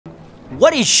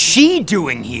What is she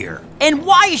doing here? And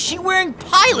why is she wearing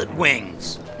pilot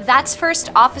wings? That's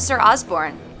First Officer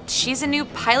Osborne. She's a new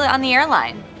pilot on the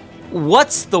airline.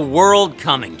 What's the world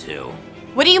coming to?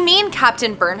 What do you mean,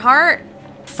 Captain Bernhardt?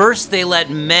 First they let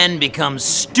men become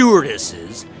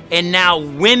stewardesses, and now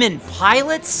women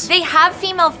pilots? They have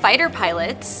female fighter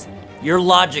pilots. Your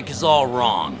logic is all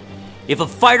wrong. If a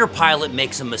fighter pilot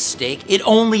makes a mistake, it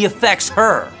only affects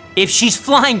her. If she's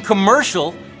flying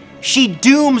commercial, she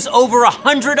dooms over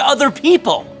 100 other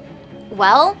people.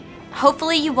 Well,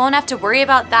 hopefully you won't have to worry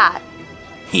about that.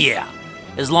 Yeah,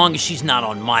 as long as she's not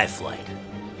on my flight.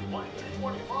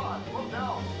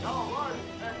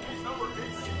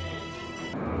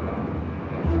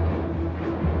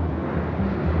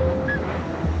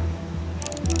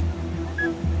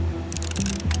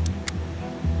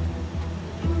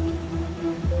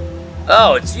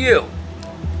 Oh, it's you.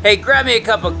 Hey, grab me a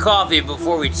cup of coffee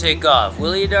before we take off,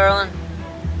 will you, darling?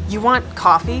 You want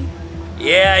coffee?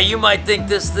 Yeah, you might think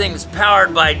this thing's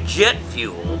powered by jet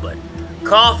fuel, but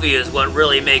coffee is what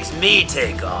really makes me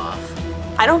take off.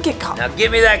 I don't get coffee. Now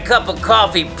give me that cup of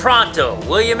coffee pronto,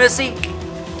 will you, Missy?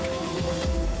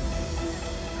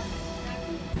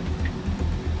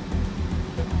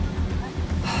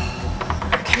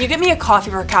 Can you get me a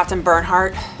coffee for Captain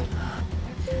Bernhardt?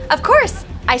 Of course.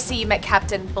 I see you met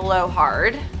Captain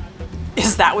Blowhard.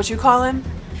 Is that what you call him?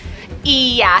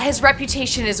 Yeah, his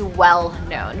reputation is well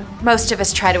known. Most of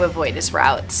us try to avoid his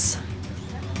routes.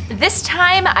 This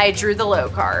time, I drew the low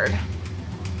card.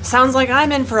 Sounds like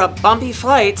I'm in for a bumpy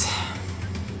flight.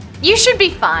 You should be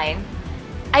fine.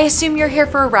 I assume you're here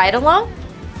for a ride along?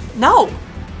 No,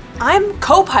 I'm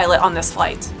co-pilot on this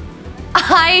flight.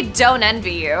 I don't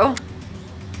envy you.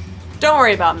 Don't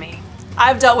worry about me.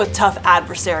 I've dealt with tough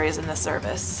adversaries in this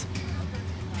service.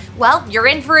 Well, you're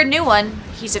in for a new one.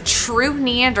 He's a true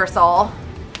Neanderthal.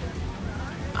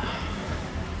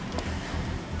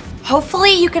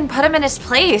 Hopefully you can put him in his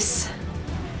place.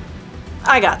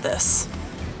 I got this.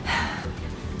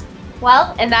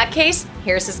 Well, in that case,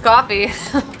 here's his coffee.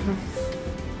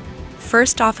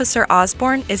 First Officer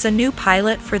Osborne is a new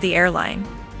pilot for the airline,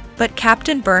 but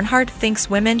Captain Bernhardt thinks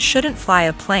women shouldn't fly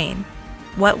a plane.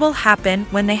 What will happen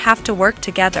when they have to work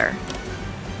together?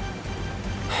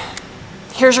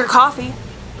 Here's your coffee.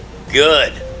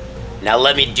 Good. Now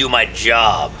let me do my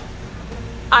job.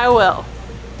 I will.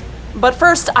 But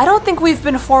first, I don't think we've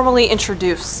been formally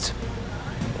introduced.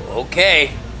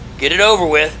 Okay, get it over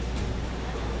with.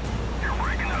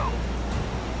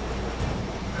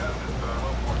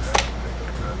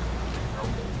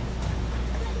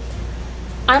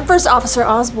 I'm First Officer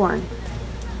Osborne.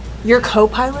 You're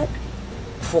co-pilot?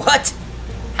 What?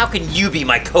 How can you be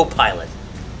my co-pilot?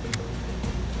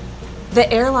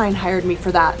 The airline hired me for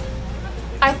that.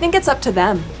 I think it's up to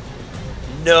them.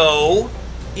 No,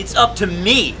 it's up to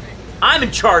me. I'm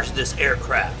in charge of this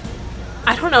aircraft.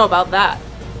 I don't know about that.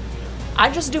 I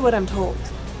just do what I'm told.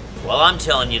 Well, I'm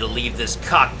telling you to leave this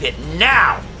cockpit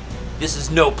now. This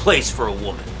is no place for a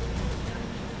woman.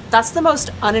 That's the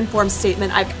most uninformed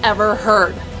statement I've ever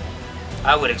heard.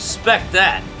 I would expect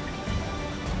that.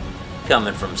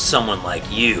 Coming from someone like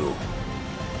you.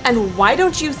 And why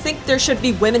don't you think there should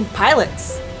be women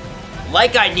pilots?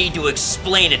 Like I need to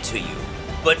explain it to you.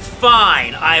 But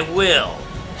fine, I will.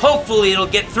 Hopefully it'll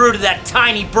get through to that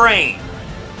tiny brain.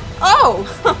 Oh,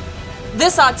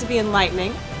 this ought to be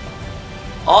enlightening.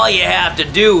 All you have to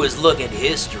do is look at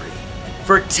history.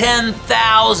 For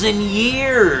 10,000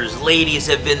 years, ladies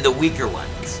have been the weaker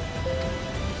ones.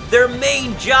 Their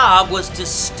main job was to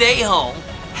stay home,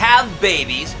 have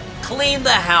babies, clean the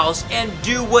house, and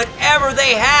do whatever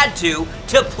they had to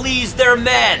please their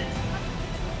men.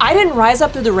 I didn't rise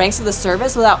up through the ranks of the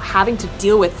service without having to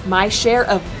deal with my share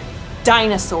of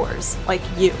dinosaurs like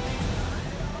you.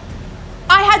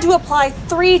 I had to apply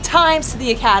 3 times to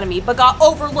the academy, but got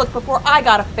overlooked before I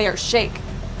got a fair shake.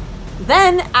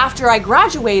 Then, after I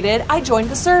graduated, I joined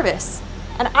the service,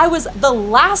 and I was the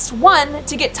last one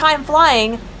to get time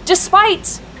flying,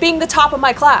 despite being the top of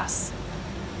my class.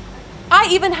 I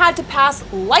even had to pass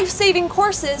life-saving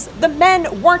courses the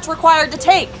men weren't required to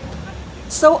take.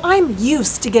 So I'm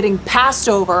used to getting passed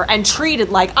over and treated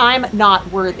like I'm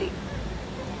not worthy.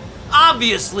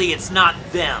 Obviously it's not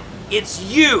them, it's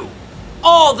you.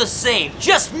 All the same,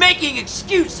 just making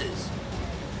excuses.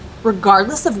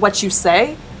 Regardless of what you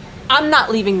say, I'm not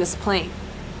leaving this plane.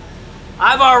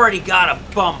 I've already got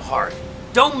a bum heart.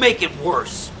 Don't make it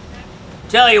worse.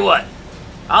 Tell you what,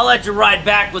 I'll let you ride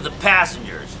back with the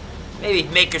passengers. Maybe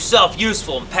make yourself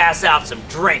useful and pass out some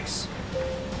drinks.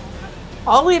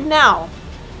 I'll leave now.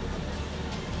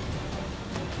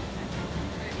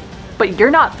 But you're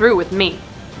not through with me.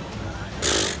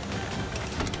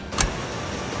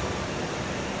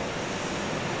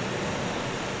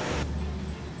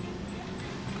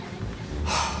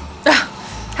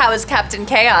 How is Captain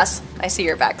Chaos? I see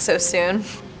you're back so soon.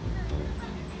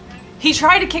 He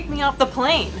tried to kick me off the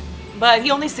plane, but he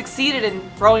only succeeded in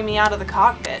throwing me out of the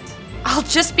cockpit. I'll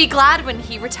just be glad when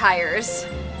he retires.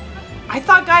 I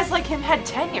thought guys like him had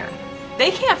tenure.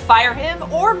 They can't fire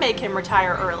him or make him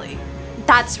retire early.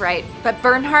 That's right, but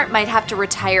Bernhardt might have to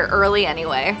retire early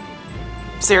anyway.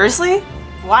 Seriously?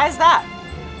 Why is that?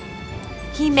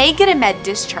 He may get a med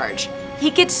discharge. He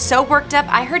gets so worked up,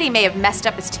 I heard he may have messed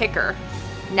up his ticker.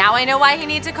 Now I know why he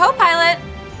needs a co-pilot.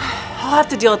 I'll have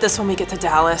to deal with this when we get to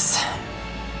Dallas.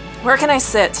 Where can I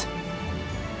sit?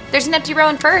 There's an empty row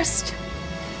in first.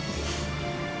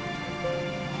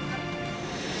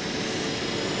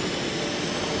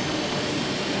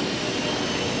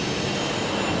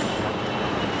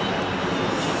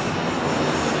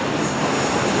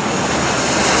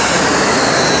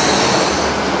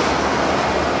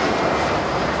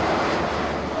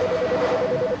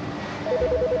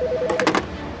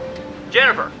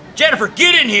 Jennifer,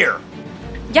 get in here!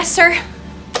 Yes, sir.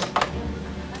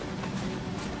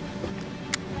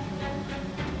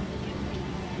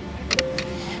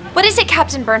 What is it,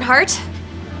 Captain Bernhardt?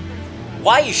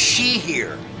 Why is she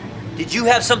here? Did you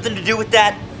have something to do with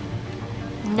that?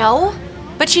 No,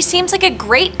 but she seems like a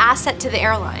great asset to the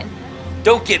airline.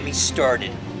 Don't get me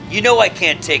started. You know I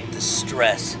can't take the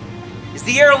stress. Is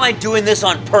the airline doing this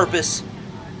on purpose?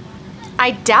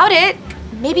 I doubt it.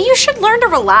 Maybe you should learn to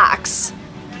relax.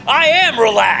 I am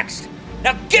relaxed.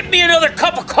 Now get me another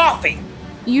cup of coffee.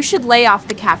 You should lay off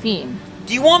the caffeine.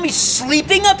 Do you want me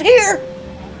sleeping up here?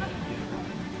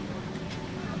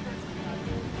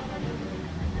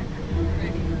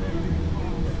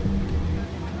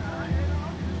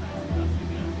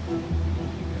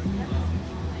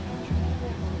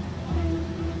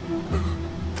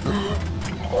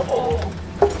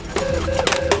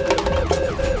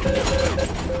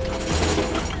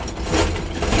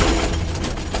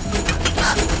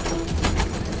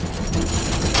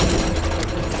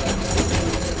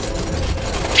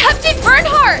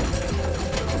 Bernhardt!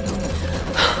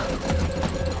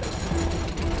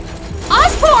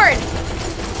 Osborn!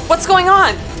 What's going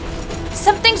on?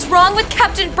 Something's wrong with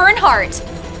Captain Bernhardt.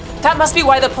 That must be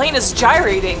why the plane is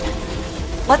gyrating.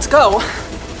 Let's go.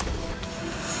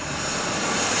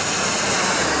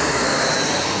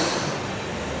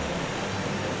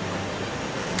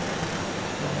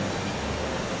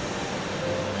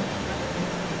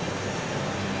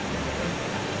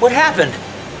 What happened?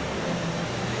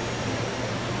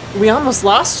 We almost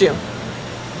lost you.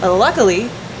 Luckily,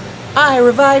 I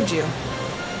revived you.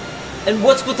 And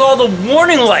what's with all the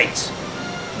warning lights?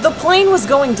 The plane was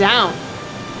going down.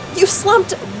 You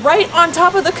slumped right on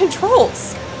top of the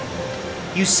controls.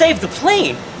 You saved the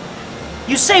plane.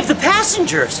 You saved the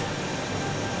passengers.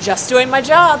 Just doing my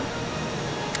job.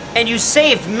 And you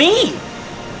saved me.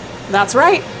 That's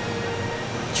right.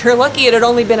 You're lucky it had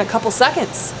only been a couple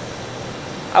seconds.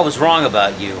 I was wrong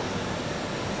about you.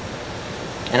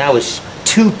 And I was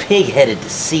too pig-headed to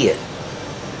see it.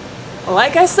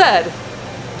 Like I said,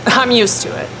 I'm used to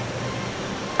it.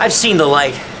 I've seen the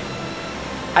light.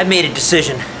 I've made a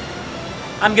decision.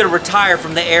 I'm gonna retire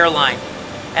from the airline,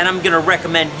 and I'm gonna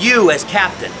recommend you as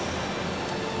captain.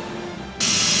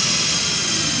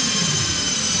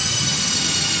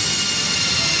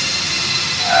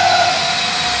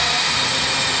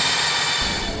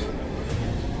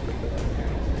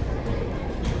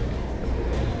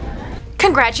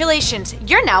 Congratulations,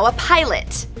 you're now a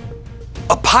pilot.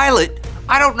 A pilot?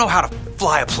 I don't know how to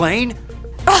fly a plane.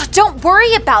 Oh, don't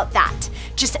worry about that.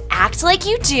 Just act like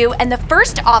you do, and the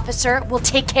first officer will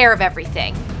take care of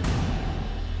everything.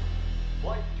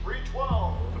 Flight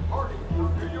 312, departing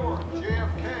from New York,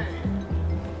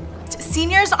 JFK.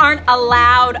 Seniors aren't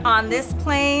allowed on this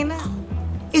plane.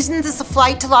 Isn't this a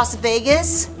flight to Las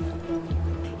Vegas?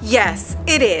 Yes,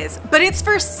 it is, but it's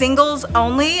for singles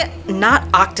only,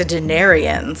 not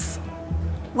octogenarians.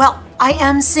 Well, I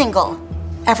am single,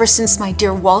 ever since my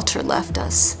dear Walter left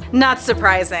us. Not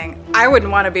surprising. I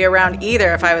wouldn't want to be around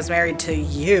either if I was married to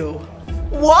you.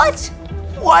 What?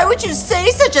 Why would you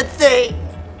say such a thing?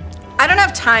 I don't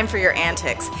have time for your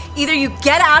antics. Either you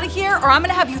get out of here or I'm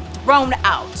gonna have you thrown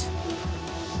out.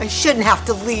 I shouldn't have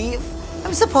to leave.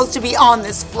 I'm supposed to be on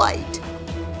this flight.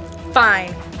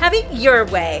 Fine, have it your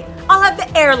way. I'll have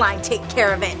the airline take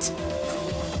care of it.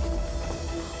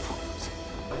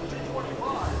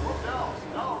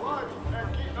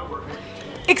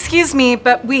 Excuse me,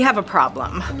 but we have a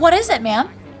problem. What is it, ma'am?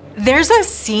 There's a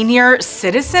senior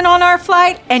citizen on our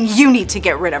flight, and you need to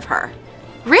get rid of her.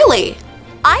 Really?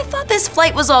 I thought this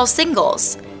flight was all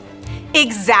singles.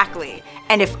 Exactly.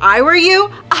 And if I were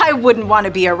you, I wouldn't want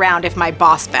to be around if my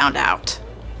boss found out.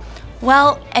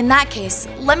 Well, in that case,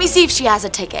 let me see if she has a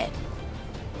ticket.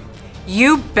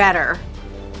 You better.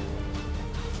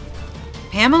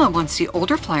 Pamela wants the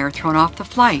older flyer thrown off the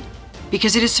flight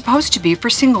because it is supposed to be for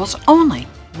singles only.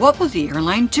 What will the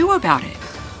airline do about it?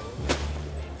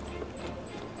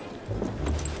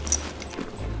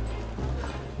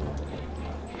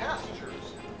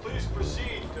 Passengers, please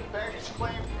proceed to baggage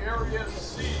claim area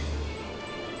C.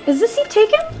 Is this seat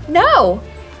taken? No.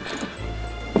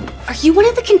 Are you one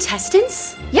of the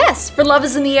contestants? Yes, for Love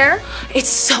is in the Air. It's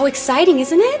so exciting,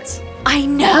 isn't it? I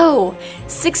know.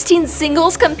 16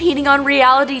 singles competing on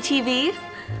reality TV.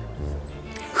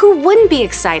 Who wouldn't be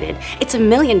excited? It's $1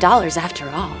 million after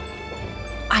all.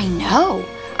 I know.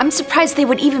 I'm surprised they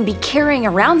would even be carrying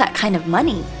around that kind of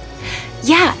money.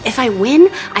 Yeah, if I win,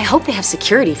 I hope they have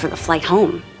security for the flight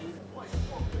home.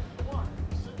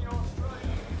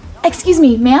 Excuse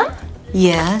me, ma'am?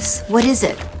 Yes, what is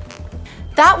it?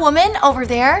 That woman over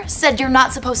there said you're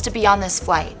not supposed to be on this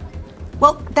flight.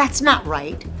 Well, that's not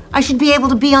right. I should be able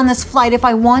to be on this flight if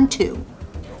I want to.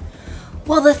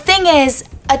 Well, the thing is,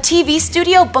 a TV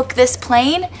studio booked this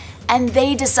plane, and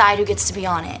they decide who gets to be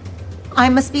on it. I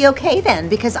must be okay then,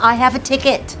 because I have a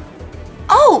ticket.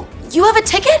 Oh, you have a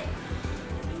ticket?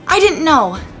 I didn't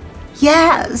know.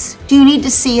 Yes. Do you need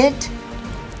to see it?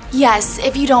 Yes,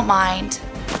 if you don't mind.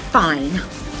 Fine.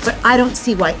 But I don't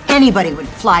see why anybody would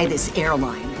fly this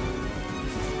airline.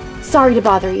 Sorry to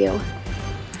bother you.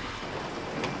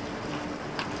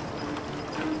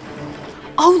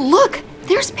 Oh, look!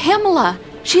 There's Pamela.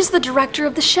 She's the director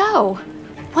of the show.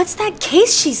 What's that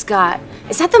case she's got?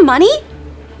 Is that the money?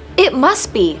 It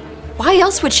must be. Why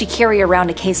else would she carry around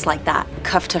a case like that?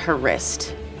 Cuffed to her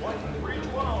wrist. Flight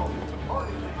 312 to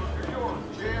party to New York,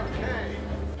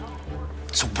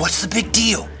 JFK. So what's the big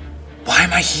deal? Why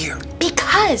am I here?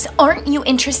 Because aren't you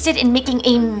interested in making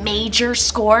a major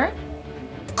score?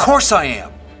 Of course I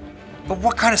am. But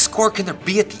what kind of score can there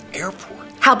be at the airport?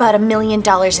 How about $1 million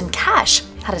in cash?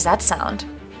 How does that sound?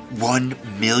 1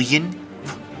 million?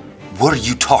 What are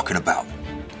you talking about?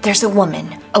 There's a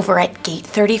woman over at gate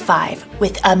 35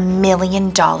 with $1 million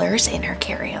in her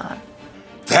carry-on.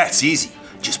 That's easy.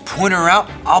 Just point her out,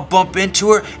 I'll bump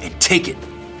into her and take it.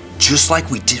 Just like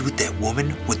we did with that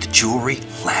woman with the jewelry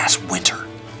last winter.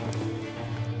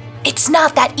 It's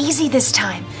not that easy this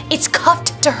time. It's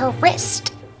cuffed to her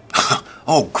wrist.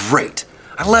 Oh, great.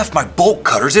 I left my bolt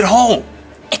cutters at home.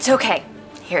 It's okay.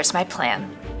 Here's my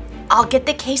plan. I'll get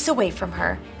the case away from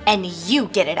her, and you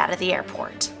get it out of the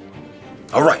airport.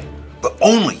 All right, but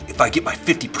only if I get my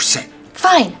 50%.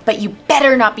 Fine, but you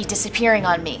better not be disappearing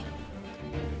on me.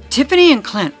 Tiffany and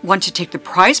Clint want to take the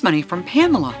prize money from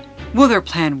Pamela. Will their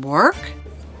plan work?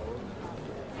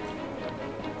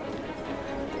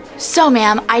 So,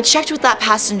 ma'am, I checked with that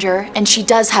passenger, and she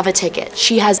does have a ticket.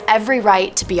 She has every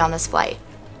right to be on this flight.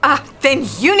 Then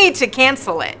you need to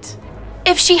cancel it.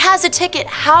 If she has a ticket,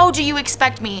 how do you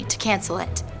expect me to cancel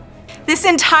it? This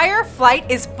entire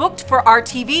flight is booked for our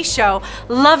TV show,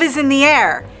 Love is in the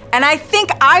Air, and I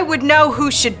think I would know who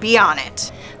should be on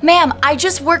it. Ma'am, I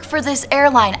just work for this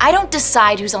airline. I don't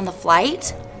decide who's on the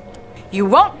flight. You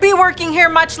won't be working here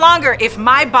much longer if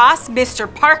my boss,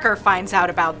 Mr. Parker, finds out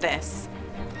about this.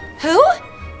 Who?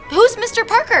 Who's Mr.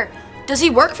 Parker? Does he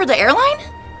work for the airline?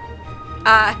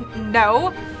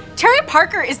 No. Terry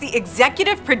Parker is the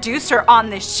executive producer on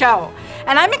this show,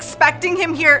 and I'm expecting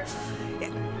him here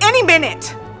any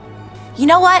minute. You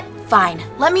know what? Fine.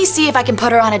 Let me see if I can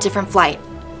put her on a different flight.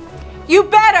 You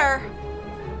better.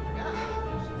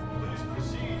 Please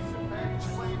proceed to baggage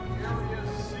claim area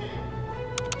C.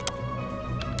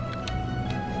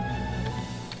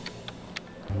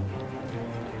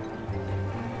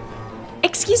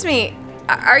 Excuse me,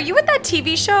 are you at that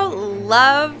TV show,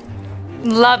 Love?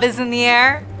 Love is in the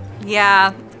Air?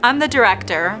 Yeah, I'm the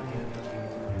director.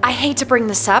 I hate to bring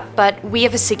this up, but we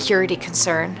have a security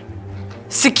concern.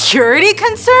 Security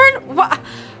concern?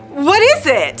 What is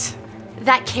it?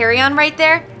 That carry-on right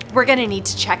there, we're gonna need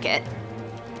to check it.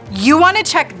 You want to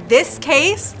check this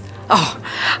case? Oh,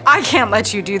 I can't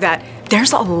let you do that.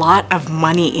 There's a lot of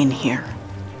money in here.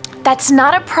 That's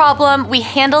not a problem. We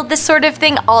handle this sort of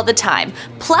thing all the time.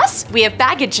 Plus, we have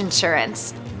baggage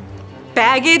insurance.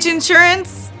 Baggage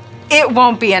insurance? It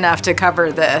won't be enough to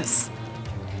cover this.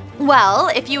 Well,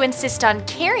 if you insist on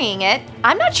carrying it,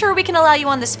 I'm not sure we can allow you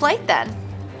on this flight then.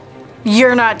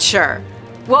 You're not sure.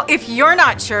 Well, if you're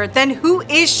not sure, then who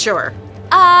is sure?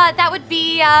 That would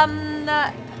be,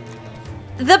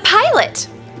 the pilot.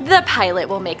 The pilot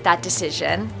will make that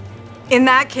decision. In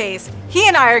that case, he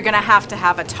and I are gonna have to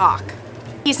have a talk.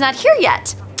 He's not here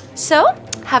yet. So,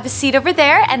 have a seat over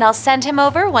there and I'll send him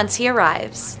over once he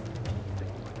arrives.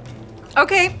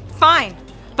 Okay, Fine.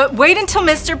 But wait until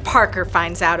Mr. Parker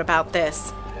finds out about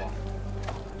this.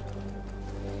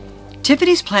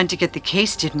 Tiffany's plan to get the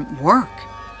case didn't work.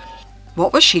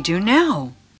 What will she do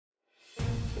now?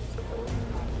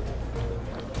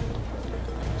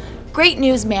 Great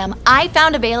news, ma'am. I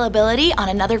found availability on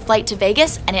another flight to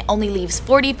Vegas, and it only leaves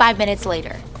 45 minutes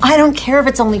later. I don't care if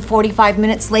it's only 45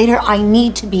 minutes later. I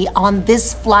need to be on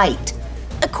this flight.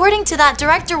 According to that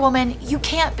director woman, you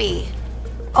can't be.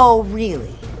 Oh,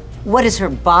 really? What does her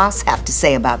boss have to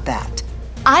say about that?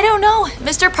 I don't know.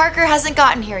 Mr. Parker hasn't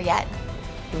gotten here yet.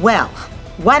 Well,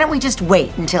 why don't we just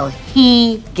wait until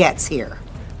he gets here?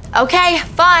 Okay,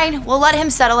 fine. We'll let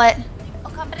him settle it.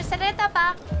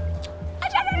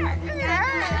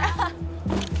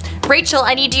 Rachel,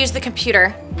 I need to use the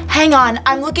computer. Hang on,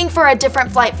 I'm looking for a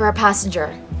different flight for a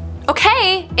passenger.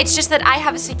 Okay, it's just that I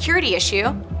have a security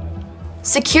issue.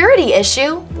 Security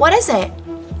issue? What is it?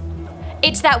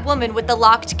 It's that woman with the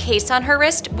locked case on her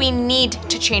wrist. We need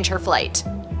to change her flight.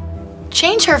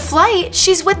 Change her flight?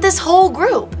 She's with this whole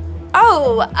group.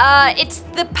 Oh, it's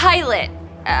the pilot.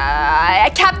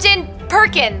 Captain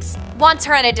Perkins wants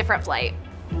her on a different flight.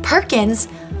 Perkins?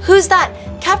 Who's that?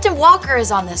 Captain Walker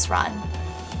is on this run.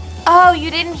 Oh,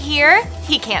 you didn't hear?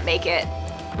 He can't make it.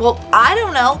 Well, I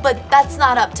don't know, but that's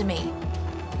not up to me.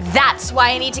 That's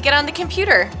why I need to get on the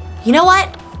computer. You know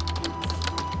what?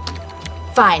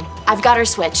 Fine, I've got her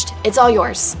switched. It's all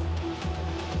yours.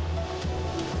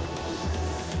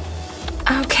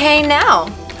 Okay, now,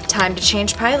 time to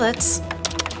change pilots.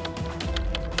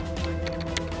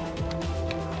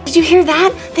 Did you hear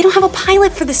that? They don't have a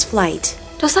pilot for this flight.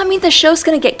 Does that mean the show's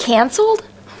gonna get canceled?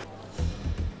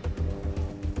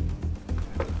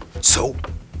 So,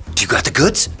 do you got the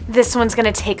goods? This one's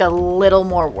gonna take a little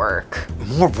more work.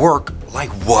 More work? Like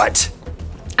what?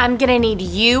 I'm gonna need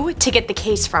you to get the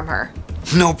case from her.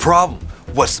 No problem.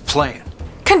 What's the plan?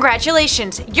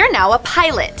 Congratulations, you're now a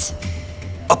pilot.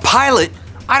 A pilot?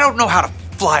 I don't know how to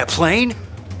fly a plane.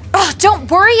 Oh, don't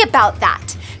worry about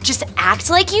that. Just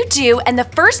act like you do, and the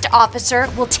first officer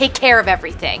will take care of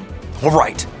everything. All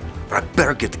right, but I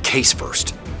better get the case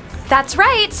first. That's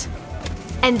right.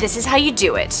 And this is how you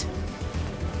do it.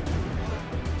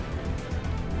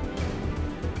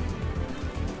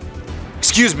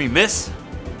 Excuse me, miss.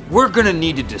 We're gonna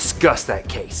need to discuss that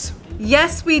case.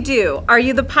 Yes, we do. Are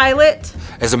you the pilot?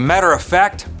 As a matter of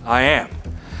fact, I am.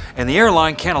 And the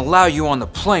airline can't allow you on the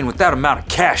plane with that amount of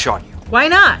cash on you. Why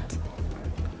not?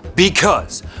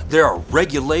 Because there are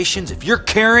regulations if you're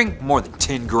carrying more than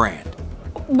 10 grand.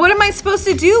 What am I supposed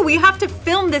to do? We have to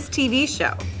film this TV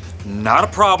show. Not a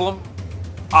problem.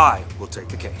 I will take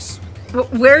the case.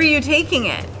 Where are you taking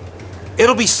it?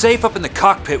 It'll be safe up in the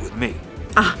cockpit with me.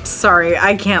 I'm sorry,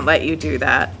 I can't let you do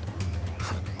that.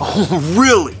 Oh,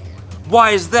 really?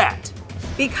 Why is that?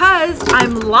 Because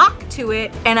I'm locked to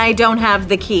it and I don't have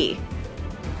the key.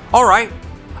 All right,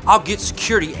 I'll get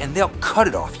security and they'll cut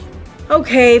it off you.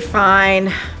 Okay,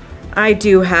 fine. I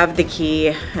do have the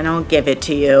key and I'll give it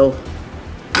to you.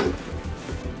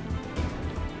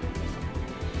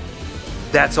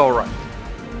 That's all right.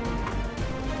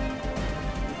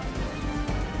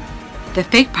 The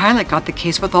fake pilot got the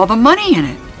case with all the money in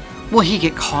it. Will he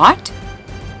get caught?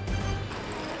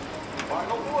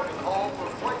 Final boarding call for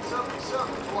Flight 77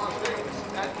 to Las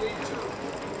Vegas at Gate 2.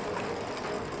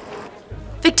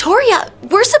 Victoria,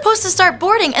 we're supposed to start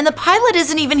boarding and the pilot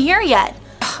isn't even here yet.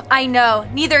 I know,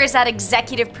 neither is that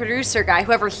executive producer guy,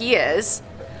 whoever he is.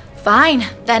 Fine,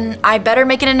 then I better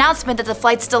make an announcement that the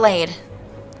flight's delayed.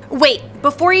 Wait,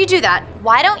 before you do that,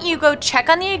 why don't you go check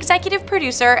on the executive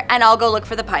producer and I'll go look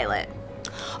for the pilot.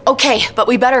 Okay, but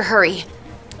we better hurry.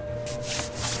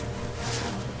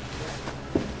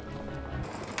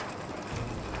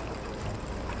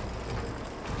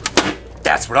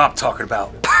 That's what I'm talking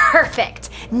about. Perfect.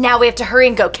 Now we have to hurry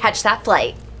and go catch that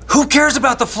flight. Who cares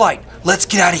about the flight? Let's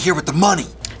get out of here with the money.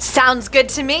 Sounds good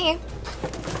to me.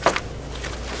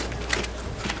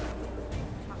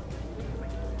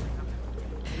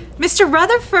 Mr.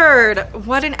 Rutherford,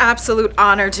 what an absolute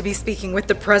honor to be speaking with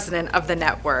the president of the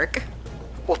network.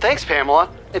 Well, thanks, Pamela.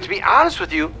 And to be honest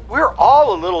with you, we're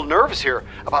all a little nervous here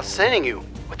about sending you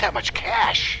with that much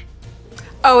cash.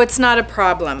 Oh, it's not a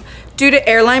problem. Due to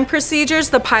airline procedures,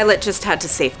 the pilot just had to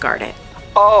safeguard it.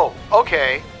 Oh,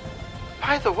 okay.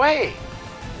 By the way,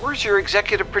 where's your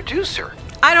executive producer?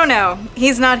 I don't know.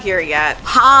 He's not here yet.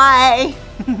 Hi.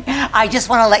 I just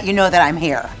want to let you know that I'm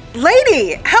here.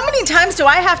 Lady, how many times do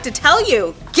I have to tell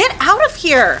you? Get out of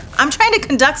here. I'm trying to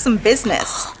conduct some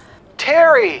business.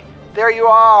 Terry, there you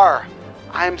are.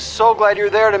 I'm so glad you're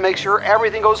there to make sure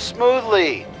everything goes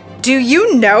smoothly. Do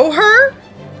you know her?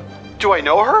 Do I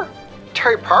know her?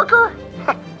 Terry Parker?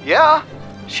 Yeah,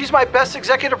 she's my best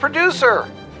executive producer.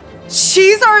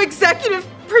 She's our executive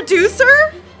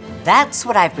producer? That's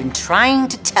what I've been trying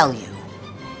to tell you.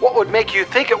 What would make you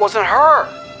think it wasn't her?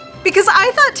 Because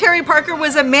I thought Terry Parker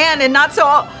was a man and not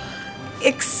so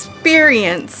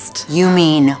experienced. You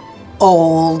mean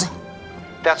old?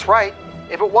 That's right.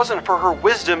 If it wasn't for her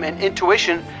wisdom and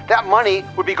intuition, that money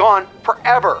would be gone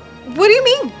forever. What do you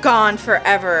mean, gone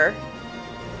forever?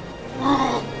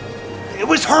 It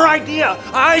was her idea,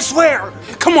 I swear.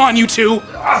 Come on, you two.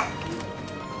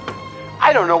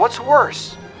 I don't know what's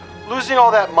worse. Losing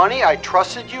all that money I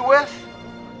trusted you with?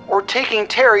 Or taking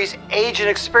Terry's age and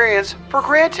experience for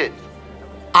granted?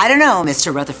 I don't know,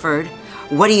 Mr. Rutherford.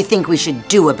 What do you think we should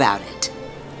do about it?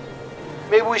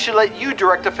 Maybe we should let you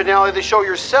direct the finale of the show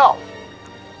yourself.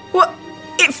 Well,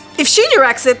 if she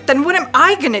directs it, then what am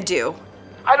I gonna do?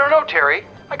 I don't know, Terry.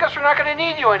 I guess we're not gonna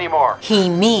need you anymore. He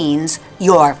means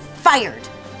you're fired.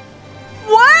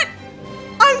 What?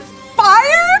 I'm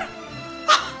fired?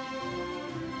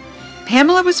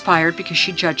 Pamela was fired because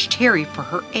she judged Terry for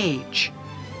her age.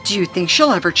 Do you think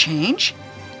she'll ever change?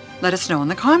 Let us know in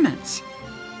the comments.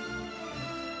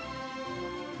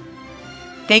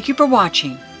 Thank you for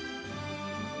watching.